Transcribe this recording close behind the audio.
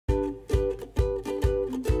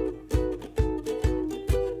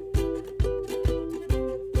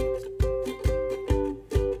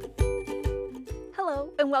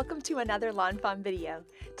and welcome to another lawnfawn video.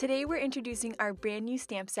 Today we're introducing our brand new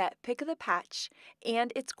stamp set, Pick of the Patch,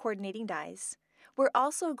 and its coordinating dies. We're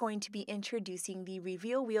also going to be introducing the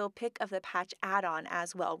Reveal Wheel Pick of the Patch add-on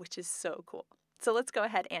as well, which is so cool. So let's go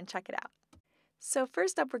ahead and check it out. So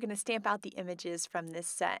first up, we're going to stamp out the images from this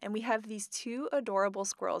set, and we have these two adorable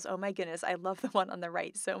squirrels. Oh my goodness, I love the one on the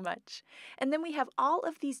right so much. And then we have all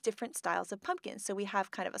of these different styles of pumpkins. So we have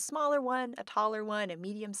kind of a smaller one, a taller one, a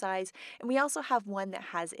medium size, and we also have one that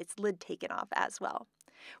has its lid taken off as well.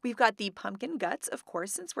 We've got the pumpkin guts, of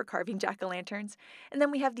course, since we're carving jack-o'-lanterns, and then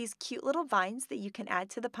we have these cute little vines that you can add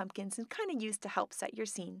to the pumpkins and kind of use to help set your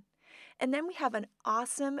scene. And then we have an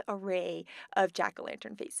awesome array of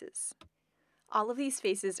jack-o'-lantern faces. All of these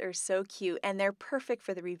faces are so cute, and they're perfect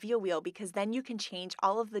for the reveal wheel because then you can change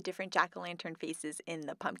all of the different jack-o'-lantern faces in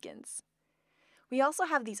the pumpkins. We also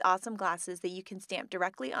have these awesome glasses that you can stamp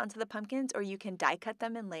directly onto the pumpkins, or you can die cut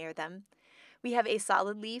them and layer them. We have a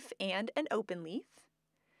solid leaf and an open leaf.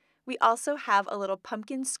 We also have a little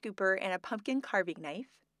pumpkin scooper and a pumpkin carving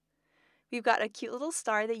knife. We've got a cute little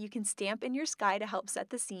star that you can stamp in your sky to help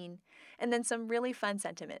set the scene, and then some really fun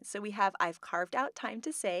sentiments. So we have, I've carved out time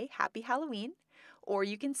to say Happy Halloween, or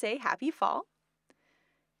you can say Happy Fall.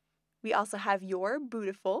 We also have You're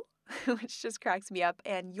Beautiful, which just cracks me up,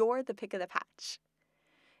 and You're the Pick of the Patch.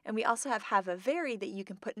 And we also have a very that you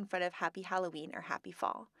can put in front of Happy Halloween or Happy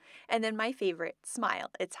Fall. And then my favorite,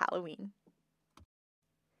 Smile, it's Halloween.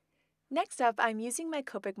 Next up, I'm using my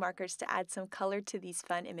Copic markers to add some color to these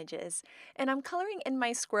fun images. And I'm coloring in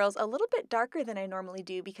my squirrels a little bit darker than I normally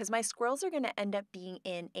do because my squirrels are going to end up being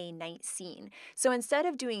in a night scene. So instead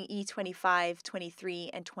of doing E25, 23,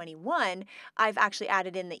 and 21, I've actually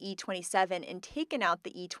added in the E27 and taken out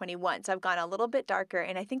the E21. So I've gone a little bit darker,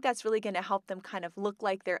 and I think that's really going to help them kind of look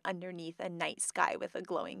like they're underneath a night sky with a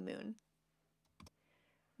glowing moon.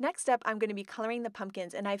 Next up, I'm going to be coloring the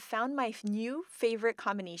pumpkins, and I've found my new favorite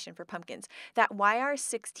combination for pumpkins. That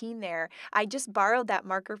YR16 there, I just borrowed that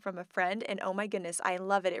marker from a friend, and oh my goodness, I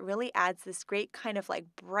love it. It really adds this great kind of like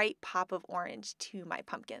bright pop of orange to my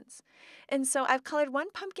pumpkins. And so I've colored one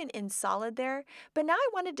pumpkin in solid there, but now I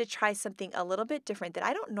wanted to try something a little bit different that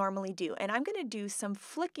I don't normally do, and I'm going to do some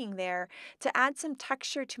flicking there to add some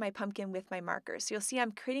texture to my pumpkin with my markers. So you'll see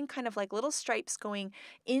I'm creating kind of like little stripes going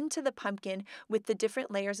into the pumpkin with the different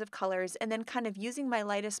layers of colors, and then kind of using my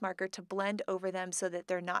lightest marker to blend over them so that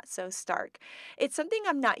they're not so stark. It's something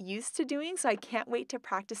I'm not used to doing, so I can't wait to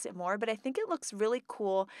practice it more, but I think it looks really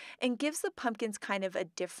cool and gives the pumpkins kind of a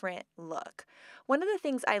different look. One of the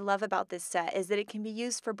things I love about this set is that it can be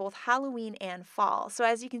used for both Halloween and fall. So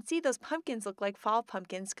as you can see, those pumpkins look like fall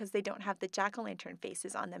pumpkins because they don't have the jack-o'-lantern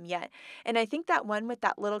faces on them yet. And I think that one with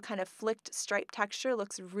that little kind of flicked stripe texture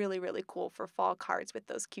looks really, really cool for fall cards with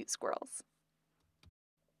those cute squirrels.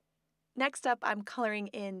 Next up, I'm coloring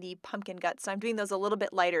in the pumpkin guts. So I'm doing those a little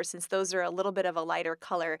bit lighter since those are a little bit of a lighter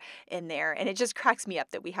color in there. And it just cracks me up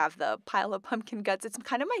that we have the pile of pumpkin guts. It's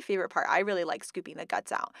kind of my favorite part. I really like scooping the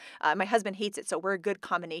guts out. My husband hates it, so we're a good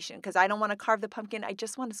combination because I don't want to carve the pumpkin. I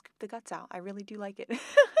just want to scoop the guts out. I really do like it.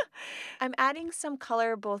 I'm adding some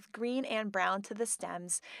color, both green and brown, to the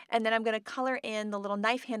stems. And then I'm going to color in the little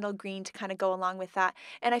knife handle green to kind of go along with that.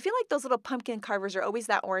 And I feel like those little pumpkin carvers are always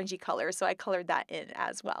that orangey color, so I colored that in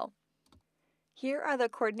as well. Here are the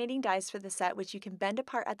coordinating dies for the set, which you can bend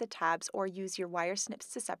apart at the tabs or use your wire snips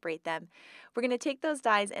to separate them. We're going to take those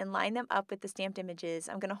dies and line them up with the stamped images.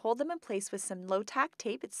 I'm going to hold them in place with some low-tack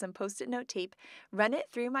tape, it's some post-it note tape, run it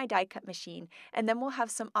through my die cut machine, and then we'll have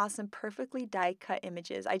some awesome perfectly die cut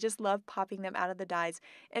images. I just love popping them out of the dies.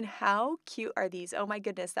 And how cute are these? Oh my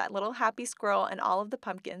goodness, that little happy squirrel and all of the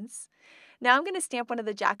pumpkins. Now I'm going to stamp one of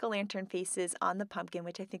the jack-o'-lantern faces on the pumpkin,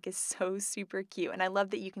 which I think is so super cute. And I love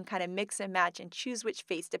that you can kind of mix and match and choose which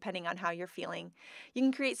face depending on how you're feeling. You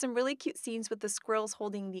can create some really cute scenes with the squirrels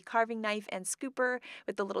holding the carving knife and scooper,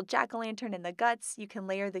 with the little jack-o'-lantern and the guts. You can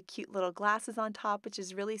layer the cute little glasses on top, which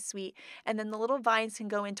is really sweet. And then the little vines can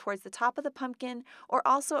go in towards the top of the pumpkin or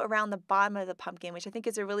also around the bottom of the pumpkin, which I think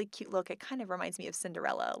is a really cute look. It kind of reminds me of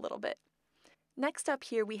Cinderella a little bit. Next up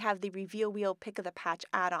here, we have the Reveal Wheel Pick of the Patch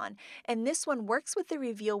add-on, and this one works with the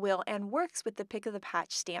Reveal Wheel and works with the Pick of the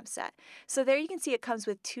Patch stamp set. So there you can see it comes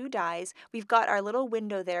with two dies. We've got our little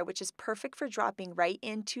window there, which is perfect for dropping right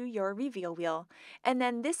into your Reveal Wheel. And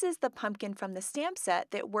then this is the pumpkin from the stamp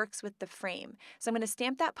set that works with the frame. So I'm going to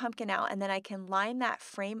stamp that pumpkin out, and then I can line that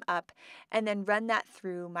frame up and then run that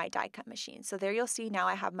through my die cut machine. So there you'll see now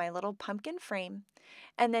I have my little pumpkin frame.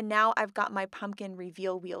 And then now I've got my pumpkin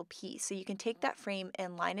reveal wheel piece. So you can take that frame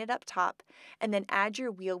and line it up top and then add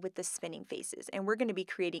your wheel with the spinning faces. And we're going to be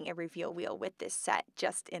creating a reveal wheel with this set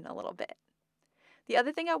just in a little bit. The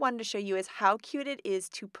other thing I wanted to show you is how cute it is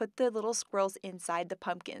to put the little squirrels inside the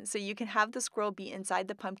pumpkin. So you can have the squirrel be inside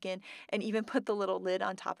the pumpkin and even put the little lid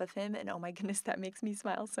on top of him. And oh my goodness, that makes me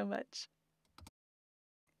smile so much.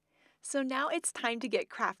 So now it's time to get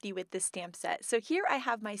crafty with this stamp set. So here I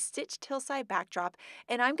have my stitched hillside backdrop,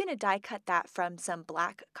 and I'm going to die cut that from some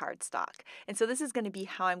black cardstock. And so this is going to be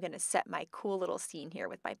how I'm going to set my cool little scene here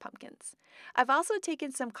with my pumpkins. I've also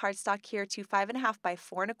taken some cardstock here to 5.5 by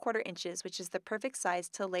 4.25 inches, which is the perfect size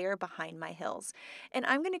to layer behind my hills. And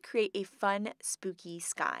I'm going to create a fun, spooky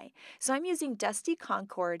sky. So I'm using Dusty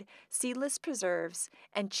Concord, Seedless Preserves,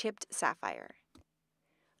 and Chipped Sapphire.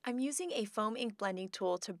 I'm using a foam ink blending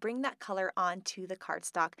tool to bring that color onto the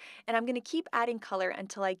cardstock, and I'm going to keep adding color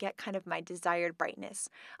until I get kind of my desired brightness.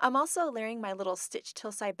 I'm also layering my little stitched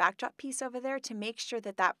hillside backdrop piece over there to make sure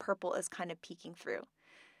that that purple is kind of peeking through.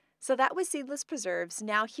 So that was Seedless Preserves.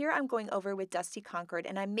 Now here I'm going over with Dusty Concord,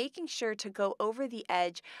 and I'm making sure to go over the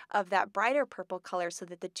edge of that brighter purple color so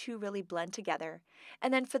that the two really blend together.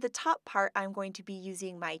 And then for the top part, I'm going to be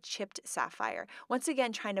using my Chipped Sapphire, once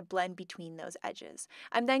again trying to blend between those edges.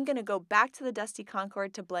 I'm then going to go back to the Dusty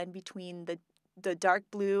Concord to blend between the dark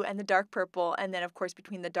blue and the dark purple, and then of course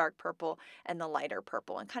between the dark purple and the lighter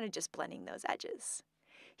purple, and kind of just blending those edges.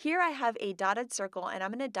 Here I have a dotted circle, and I'm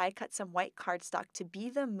going to die cut some white cardstock to be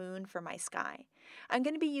the moon for my sky. I'm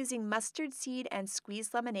going to be using mustard seed and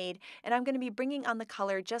squeezed lemonade, and I'm going to be bringing on the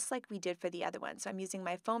color just like we did for the other one. So I'm using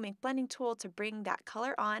my foam ink blending tool to bring that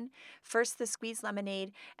color on. First the squeezed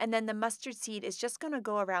lemonade, and then the mustard seed is just going to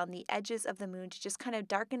go around the edges of the moon to just kind of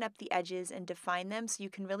darken up the edges and define them so you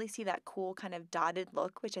can really see that cool kind of dotted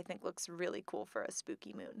look, which I think looks really cool for a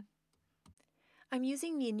spooky moon. I'm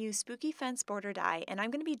using the new Spooky Fence border die, and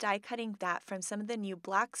I'm going to be die cutting that from some of the new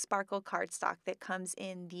black sparkle cardstock that comes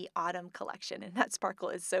in the autumn collection, and that sparkle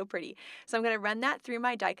is so pretty. So I'm going to run that through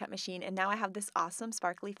my die cut machine, and now I have this awesome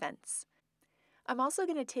sparkly fence. I'm also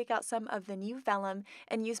going to take out some of the new vellum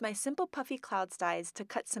and use my simple puffy clouds dies to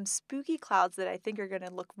cut some spooky clouds that I think are going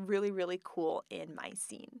to look really, really cool in my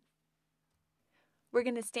scene. We're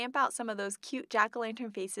going to stamp out some of those cute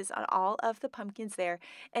jack-o'-lantern faces on all of the pumpkins there,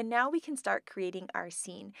 and now we can start creating our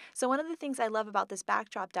scene. So one of the things I love about this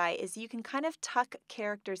backdrop die is you can kind of tuck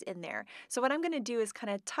characters in there. So what I'm going to do is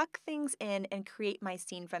kind of tuck things in and create my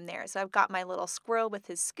scene from there. So I've got my little squirrel with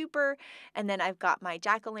his scooper, and then I've got my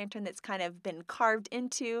jack-o'-lantern that's kind of been carved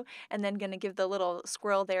into, and then going to give the little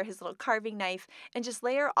squirrel there his little carving knife, and just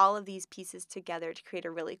layer all of these pieces together to create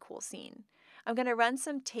a really cool scene. I'm going to run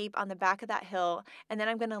some tape on the back of that hill, and then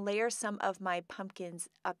I'm going to layer some of my pumpkins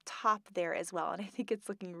up top there as well, and I think it's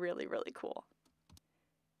looking really, really cool.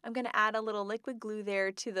 I'm going to add a little liquid glue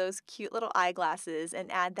there to those cute little eyeglasses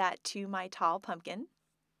and add that to my tall pumpkin.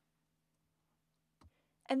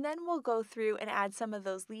 And then we'll go through and add some of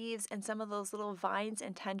those leaves and some of those little vines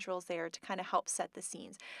and tendrils there to kind of help set the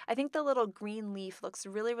scenes. I think the little green leaf looks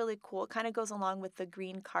really, really cool. It kind of goes along with the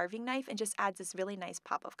green carving knife and just adds this really nice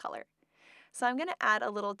pop of color. So I'm going to add a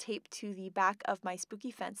little tape to the back of my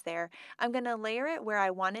spooky fence there. I'm going to layer it where I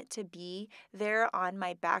want it to be there on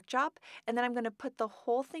my backdrop, and then I'm going to put the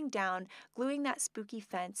whole thing down, gluing that spooky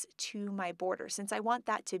fence to my border since I want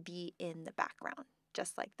that to be in the background,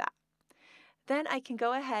 just like that. Then I can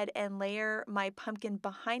go ahead and layer my pumpkin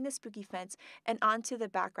behind the spooky fence and onto the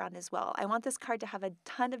background as well. I want this card to have a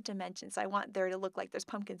ton of dimensions. I want there to look like there's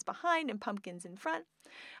pumpkins behind and pumpkins in front.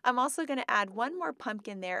 I'm also going to add one more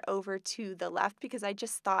pumpkin there over to the left because I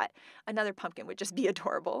just thought another pumpkin would just be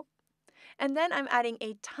adorable. And then I'm adding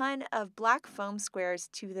a ton of black foam squares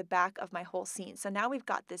to the back of my whole scene. So now we've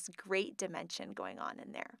got this great dimension going on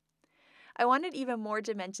in there. I wanted even more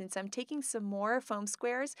dimensions, so I'm taking some more foam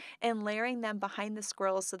squares and layering them behind the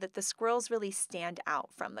squirrels so that the squirrels really stand out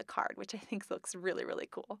from the card, which I think looks really, really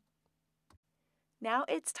cool. Now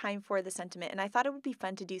it's time for the sentiment, and I thought it would be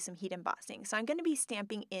fun to do some heat embossing. So I'm going to be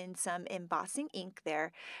stamping in some embossing ink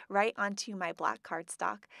there right onto my black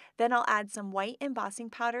cardstock. Then I'll add some white embossing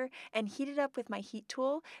powder and heat it up with my heat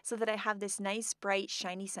tool so that I have this nice, bright,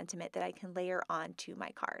 shiny sentiment that I can layer onto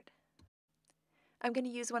my card. I'm going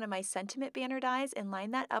to use one of my sentiment banner dies and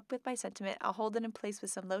line that up with my sentiment. I'll hold it in place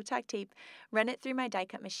with some low tack tape, run it through my die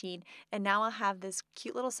cut machine, and now I'll have this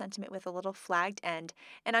cute little sentiment with a little flagged end.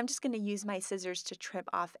 And I'm just going to use my scissors to trim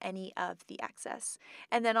off any of the excess.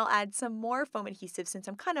 And then I'll add some more foam adhesive, since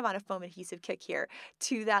I'm kind of on a foam adhesive kick here,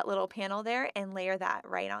 to that little panel there and layer that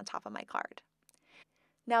right on top of my card.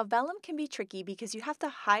 Now, vellum can be tricky because you have to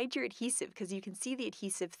hide your adhesive because you can see the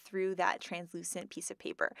adhesive through that translucent piece of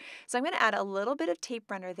paper. So I'm going to add a little bit of tape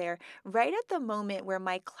runner there right at the moment where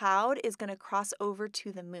my cloud is going to cross over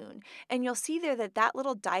to the moon. And you'll see there that that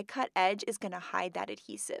little die cut edge is going to hide that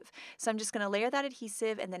adhesive. So I'm just going to layer that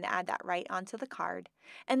adhesive and then add that right onto the card.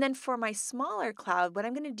 And then for my smaller cloud, what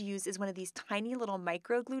I'm going to use is one of these tiny little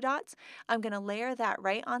micro glue dots. I'm going to layer that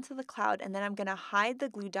right onto the cloud and then I'm going to hide the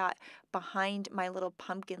glue dot behind my little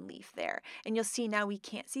pumpkin leaf there. And you'll see now we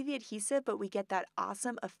can't see the adhesive, but we get that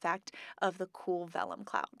awesome effect of the cool vellum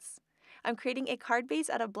clouds. I'm creating a card base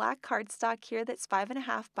out of black cardstock here that's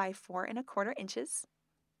 5.5 by 4.25 inches.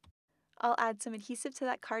 I'll add some adhesive to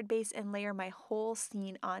that card base and layer my whole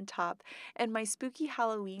scene on top. And my spooky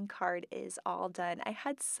Halloween card is all done. I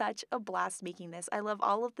had such a blast making this. I love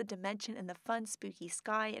all of the dimension and the fun spooky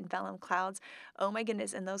sky and vellum clouds. Oh my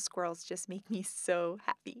goodness, and those squirrels just make me so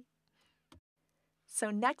happy. So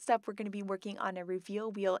next up, we're going to be working on a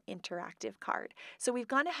reveal wheel interactive card. So we've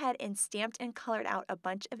gone ahead and stamped and colored out a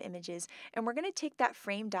bunch of images, and we're going to take that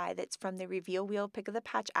frame die that's from the reveal wheel pick of the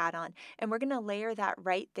patch add-on, and we're going to layer that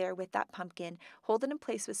right there with that pumpkin, hold it in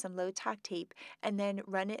place with some low tack tape, and then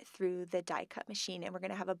run it through the die cut machine. And we're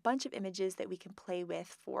going to have a bunch of images that we can play with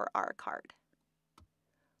for our card.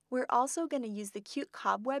 We're also going to use the cute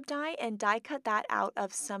cobweb die and die cut that out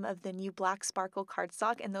of some of the new black sparkle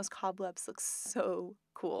cardstock, and those cobwebs look so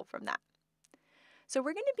cool from that. So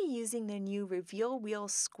we're going to be using the new Reveal Wheel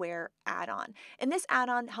Square add-on, and this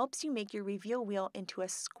add-on helps you make your reveal wheel into a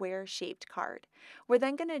square-shaped card. We're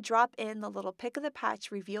then going to drop in the little pick of the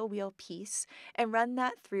patch reveal wheel piece and run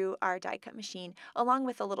that through our die cut machine, along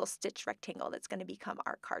with a little stitch rectangle that's going to become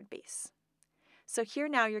our card base. So here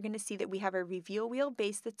now you're going to see that we have a reveal wheel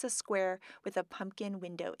base that's a square with a pumpkin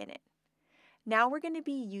window in it. Now we're going to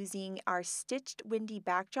be using our stitched windy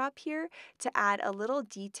backdrop here to add a little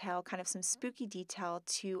detail, kind of some spooky detail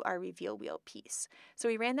to our reveal wheel piece. So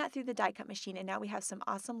we ran that through the die cut machine and now we have some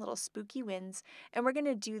awesome little spooky winds, and we're going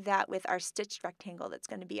to do that with our stitched rectangle that's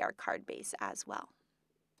going to be our card base as well.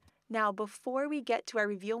 Now, before we get to our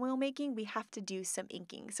reveal wheel making, we have to do some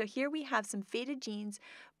inking. So here we have some faded jeans,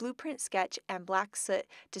 blueprint sketch, and black soot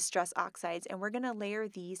distress oxides, and we're going to layer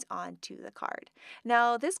these onto the card.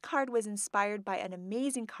 Now, this card was inspired by an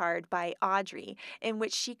amazing card by Audrey, in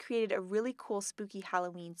which she created a really cool spooky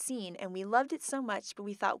Halloween scene, and we loved it so much, but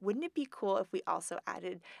we thought, wouldn't it be cool if we also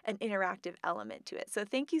added an interactive element to it? So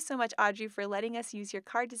thank you so much, Audrey, for letting us use your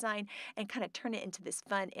card design and kind of turn it into this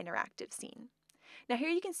fun interactive scene. Now here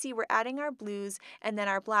you can see we're adding our blues and then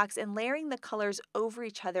our blacks and layering the colors over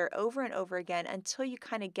each other over and over again until you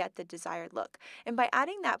kind of get the desired look. And by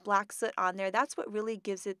adding that black soot on there, that's what really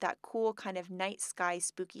gives it that cool kind of night sky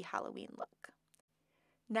spooky Halloween look.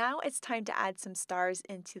 Now it's time to add some stars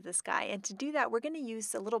into the sky, and to do that we're going to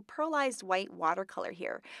use a little pearlized white watercolor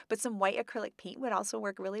here, but some white acrylic paint would also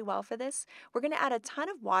work really well for this. We're going to add a ton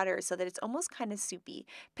of water so that it's almost kind of soupy.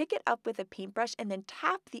 Pick it up with a paintbrush and then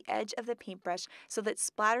tap the edge of the paintbrush so that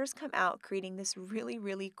splatters come out, creating this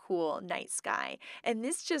really cool night sky. And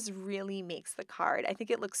this just really makes the card. I think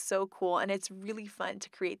it looks so cool, and it's really fun to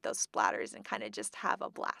create those splatters and kind of just have a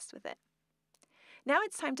blast with it. Now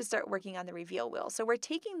it's time to start working on the reveal wheel. So we're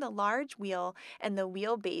taking the large wheel and the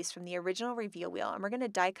wheel base from the original reveal wheel, and we're going to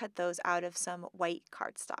die cut those out of some white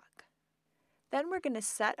cardstock. Then we're going to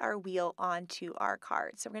set our wheel onto our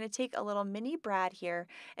card. So we're going to take a little mini brad here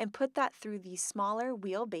and put that through the smaller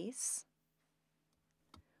wheel base.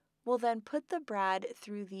 We'll then put the brad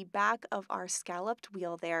through the back of our scalloped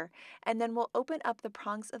wheel there, and then we'll open up the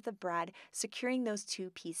prongs of the brad, securing those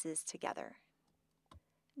two pieces together.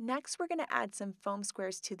 Next, we're going to add some foam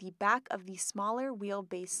squares to the back of the smaller wheel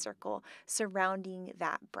base circle surrounding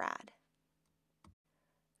that brad.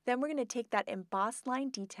 Then we're going to take that embossed line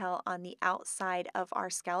detail on the outside of our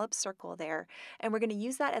scallop circle there, and we're going to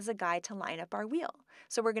use that as a guide to line up our wheel.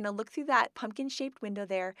 So we're going to look through that pumpkin-shaped window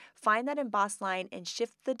there, find that embossed line, and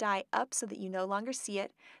shift the die up so that you no longer see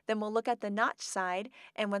it. Then we'll look at the notch side,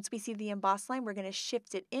 and once we see the embossed line, we're going to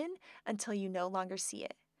shift it in until you no longer see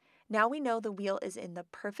it. Now we know the wheel is in the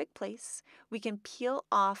perfect place. We can peel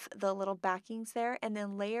off the little backings there and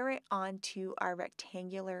then layer it onto our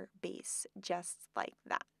rectangular base, just like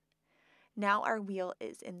that. Now our wheel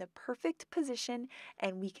is in the perfect position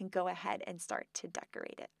and we can go ahead and start to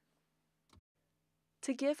decorate it.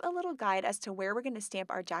 To give a little guide as to where we're going to stamp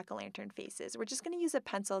our jack-o'-lantern faces, we're just going to use a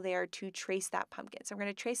pencil there to trace that pumpkin. So we're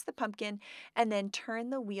going to trace the pumpkin and then turn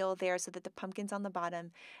the wheel there so that the pumpkin's on the bottom,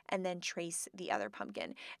 and then trace the other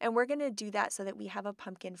pumpkin. And we're going to do that so that we have a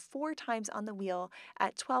pumpkin 4 times on the wheel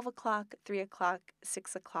at 12 o'clock, 3 o'clock,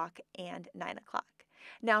 6 o'clock, and 9 o'clock.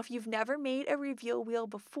 Now, if you've never made a reveal wheel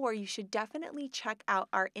before, you should definitely check out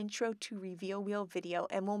our intro to reveal wheel video,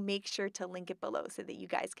 and we'll make sure to link it below so that you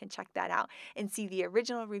guys can check that out and see the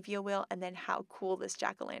original reveal wheel and then how cool this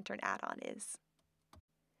jack-o'-lantern add-on is.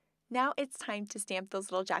 Now it's time to stamp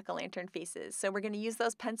those little jack-o'-lantern faces. So we're going to use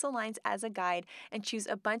those pencil lines as a guide and choose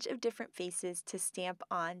a bunch of different faces to stamp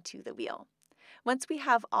onto the wheel. Once we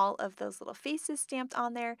have all of those little faces stamped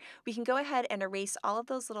on there, we can go ahead and erase all of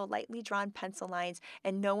those little lightly drawn pencil lines,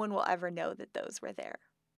 and no one will ever know that those were there.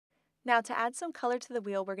 Now, to add some color to the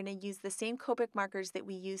wheel, we're going to use the same Copic markers that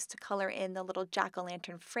we used to color in the little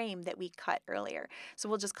jack-o'-lantern frame that we cut earlier. So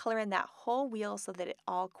we'll just color in that whole wheel so that it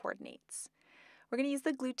all coordinates. We're going to use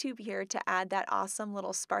the glue tube here to add that awesome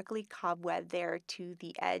little sparkly cobweb there to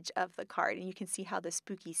the edge of the card, and you can see how the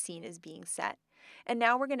spooky scene is being set. And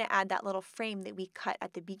now we're going to add that little frame that we cut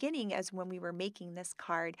at the beginning as when we were making this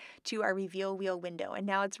card to our reveal wheel window, and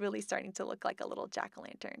now it's really starting to look like a little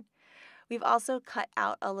jack-o'-lantern. We've also cut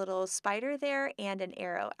out a little spider there and an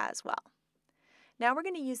arrow as well. Now we're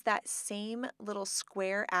going to use that same little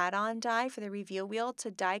square add-on die for the reveal wheel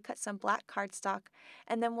to die cut some black cardstock,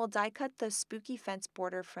 and then we'll die cut the spooky fence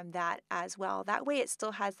border from that as well. That way it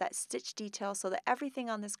still has that stitch detail so that everything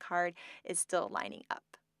on this card is still lining up.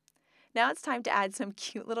 Now it's time to add some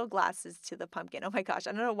cute little glasses to the pumpkin. Oh my gosh,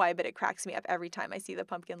 I don't know why, but it cracks me up every time I see the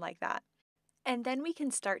pumpkin like that. And then we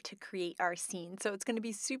can start to create our scene. So it's going to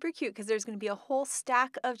be super cute because there's going to be a whole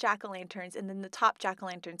stack of jack-o'-lanterns, and then the top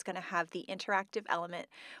jack-o'-lantern is going to have the interactive element.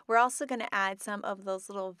 We're also going to add some of those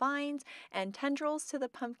little vines and tendrils to the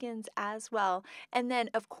pumpkins as well. And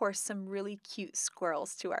then, of course, some really cute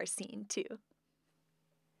squirrels to our scene too.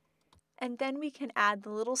 And then we can add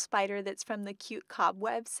the little spider that's from the cute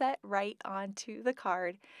cobweb set right onto the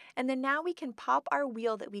card. And then now we can pop our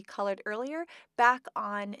wheel that we colored earlier back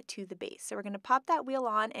on to the base. So we're going to pop that wheel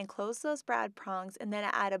on and close those brad prongs, and then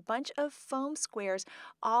add a bunch of foam squares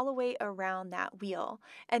all the way around that wheel.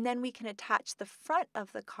 And then we can attach the front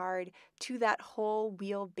of the card to that whole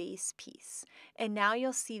wheel base piece. And now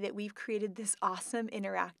you'll see that we've created this awesome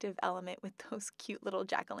interactive element with those cute little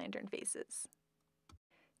jack-o'-lantern faces.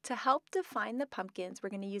 To help define the pumpkins, we're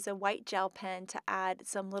going to use a white gel pen to add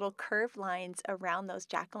some little curved lines around those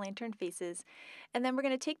jack-o'-lantern faces. And then we're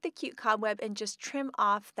going to take the cute cobweb and just trim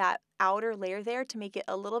off that outer layer there to make it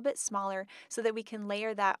a little bit smaller so that we can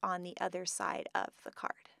layer that on the other side of the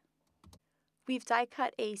card. We've die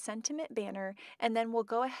cut a sentiment banner, and then we'll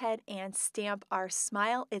go ahead and stamp our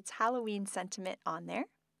Smile It's Halloween sentiment on there.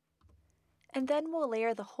 And then we'll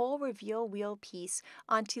layer the whole reveal wheel piece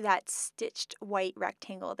onto that stitched white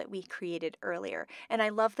rectangle that we created earlier. And I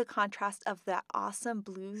love the contrast of that awesome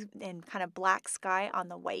blue and kind of black sky on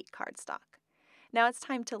the white cardstock. Now it's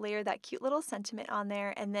time to layer that cute little sentiment on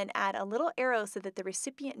there and then add a little arrow so that the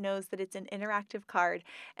recipient knows that it's an interactive card.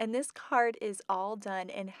 And this card is all done,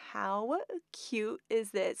 and how cute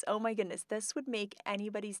is this? Oh my goodness, this would make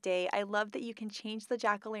anybody's day. I love that you can change the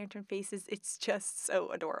jack-o'-lantern faces. It's just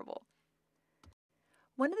so adorable.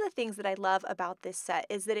 One of the things that I love about this set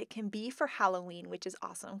is that it can be for Halloween, which is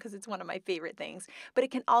awesome because it's one of my favorite things, but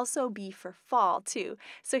it can also be for fall too.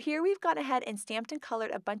 So here we've gone ahead and stamped and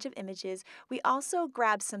colored a bunch of images. We also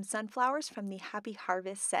grabbed some sunflowers from the Happy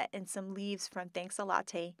Harvest set and some leaves from Thanks a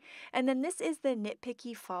Latte. And then this is the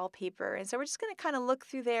Nitpicky Fall paper. And so we're just going to kind of look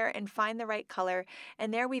through there and find the right color.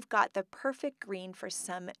 And there we've got the perfect green for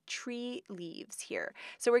some tree leaves here.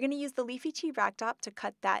 So we're going to use the Leafy Tea ragtop to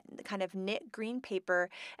cut that kind of knit green paper.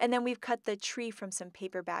 And then we've cut the tree from some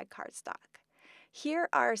paper bag cardstock. Here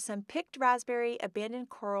are some picked raspberry, abandoned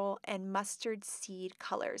coral, and mustard seed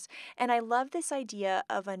colors. And I love this idea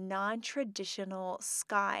of a non-traditional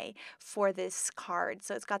sky for this card.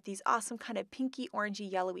 So it's got these awesome kind of pinky,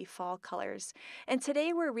 orangey, yellowy fall colors. And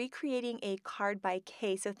today we're recreating a card by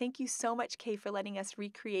Kay. So thank you so much, Kay, for letting us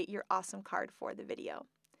recreate your awesome card for the video.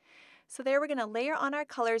 So there we're going to layer on our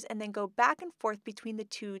colors and then go back and forth between the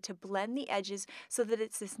two to blend the edges so that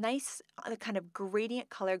it's this nice kind of gradient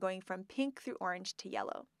color going from pink through orange to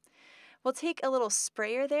yellow. We'll take a little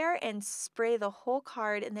sprayer there and spray the whole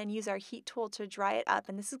card and then use our heat tool to dry it up.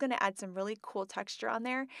 And this is going to add some really cool texture on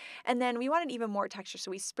there. And then we wanted even more texture,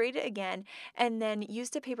 so we sprayed it again and then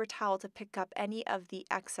used a paper towel to pick up any of the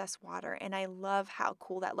excess water. And I love how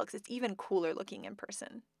cool that looks. It's even cooler looking in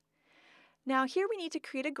person. Now here we need to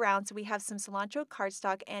create a ground, so we have some cilantro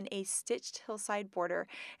cardstock and a stitched hillside border,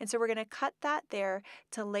 and so we're going to cut that there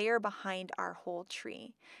to layer behind our whole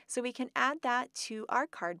tree. So we can add that to our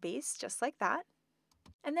card base just like that.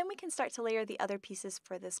 And then we can start to layer the other pieces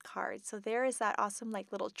for this card. So there is that awesome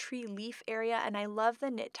like little tree leaf area, and I love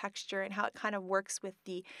the knit texture and how it kind of works with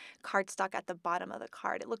the cardstock at the bottom of the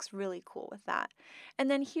card. It looks really cool with that. And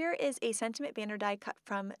then here is a sentiment banner die cut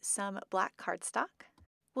from some black cardstock.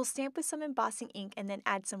 We'll stamp with some embossing ink and then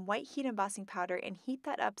add some white heat embossing powder and heat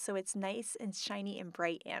that up so it's nice and shiny and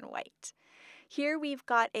bright and white. Here we've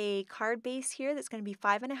got a card base here that's going to be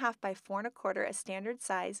 5.5 by 4.25, a standard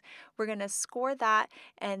size. We're going to score that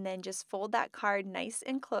and then just fold that card nice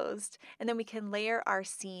and closed, and then we can layer our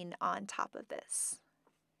scene on top of this.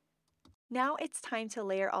 Now it's time to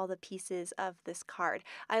layer all the pieces of this card.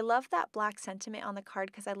 I love that black sentiment on the card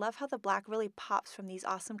because I love how the black really pops from these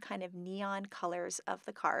awesome kind of neon colors of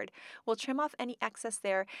the card. We'll trim off any excess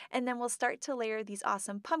there, and then we'll start to layer these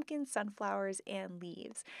awesome pumpkins, sunflowers, and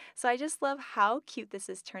leaves. So I just love how cute this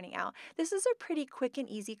is turning out. This is a pretty quick and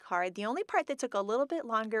easy card. The only part that took a little bit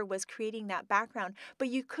longer was creating that background, but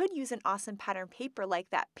you could use an awesome pattern paper like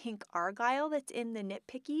that pink argyle that's in the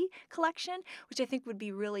Nitpicky collection, which I think would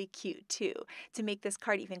be really cute too, to make this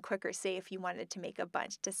card even quicker, say if you wanted to make a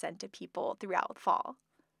bunch to send to people throughout fall.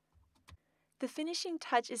 The finishing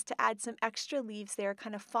touch is to add some extra leaves there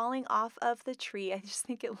kind of falling off of the tree. I just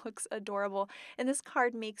think it looks adorable, and this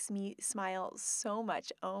card makes me smile so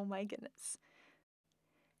much. Oh my goodness.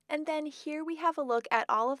 And then here we have a look at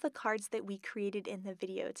all of the cards that we created in the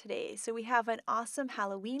video today. So we have an awesome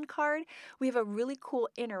Halloween card, we have a really cool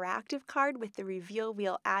interactive card with the reveal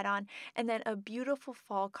wheel add-on, and then a beautiful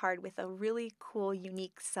fall card with a really cool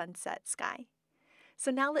unique sunset sky.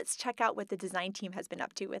 So now let's check out what the design team has been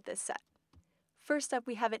up to with this set. First up,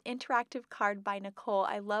 we have an interactive card by Nicole.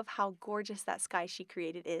 I love how gorgeous that sky she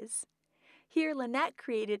created is. Here, Lynette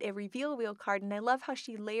created a reveal wheel card, and I love how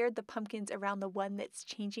she layered the pumpkins around the one that's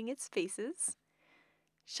changing its faces.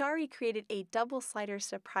 Shari created a double slider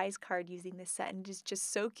surprise card using this set, and it is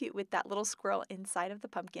just so cute with that little squirrel inside of the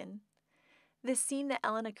pumpkin. This scene that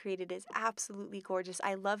Elena created is absolutely gorgeous.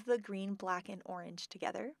 I love the green, black, and orange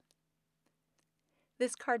together.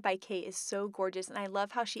 This card by Kay is so gorgeous, and I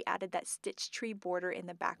love how she added that stitch tree border in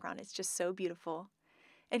the background. It's just so beautiful.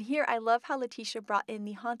 And here I love how Letitia brought in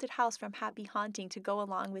the haunted house from Happy Haunting to go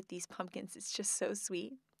along with these pumpkins. It's just so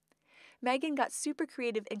sweet. Megan got super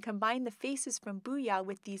creative and combined the faces from Booyah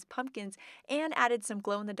with these pumpkins and added some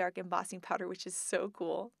glow-in-the-dark embossing powder, which is so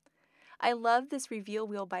cool. I love this reveal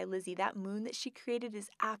wheel by Lizzie. That moon that she created is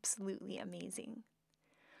absolutely amazing.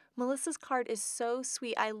 Melissa's card is so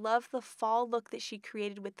sweet. I love the fall look that she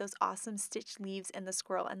created with those awesome stitched leaves and the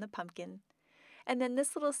squirrel and the pumpkin. And then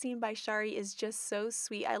this little scene by Shari is just so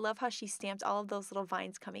sweet. I love how she stamped all of those little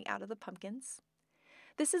vines coming out of the pumpkins.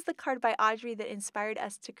 This is the card by Audrey that inspired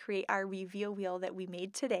us to create our reveal wheel that we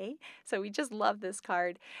made today. So we just love this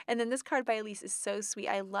card. And then this card by Elise is so sweet.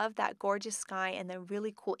 I love that gorgeous sky and the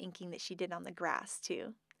really cool inking that she did on the grass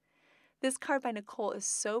too. This card by Nicole is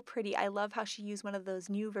so pretty. I love how she used one of those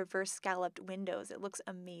new reverse scalloped windows. It looks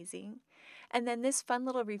amazing. And then this fun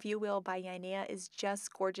little review wheel by Yainea is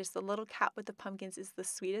just gorgeous. The little cat with the pumpkins is the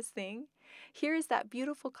sweetest thing. Here is that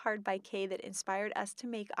beautiful card by Kay that inspired us to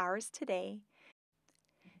make ours today.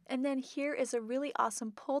 And then here is a really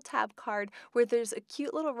awesome pull tab card where there's a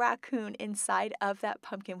cute little raccoon inside of that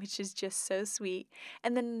pumpkin, which is just so sweet.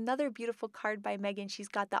 And then another beautiful card by Megan. She's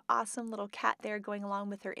got the awesome little cat there going along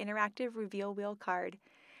with her interactive reveal wheel card.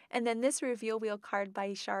 And then this reveal wheel card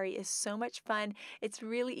by Shari is so much fun. It's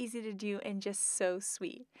really easy to do and just so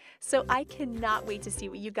sweet. So I cannot wait to see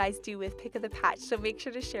what you guys do with Pick of the Patch, so make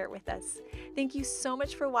sure to share it with us. Thank you so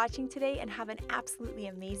much for watching today and have an absolutely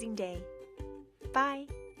amazing day. Bye!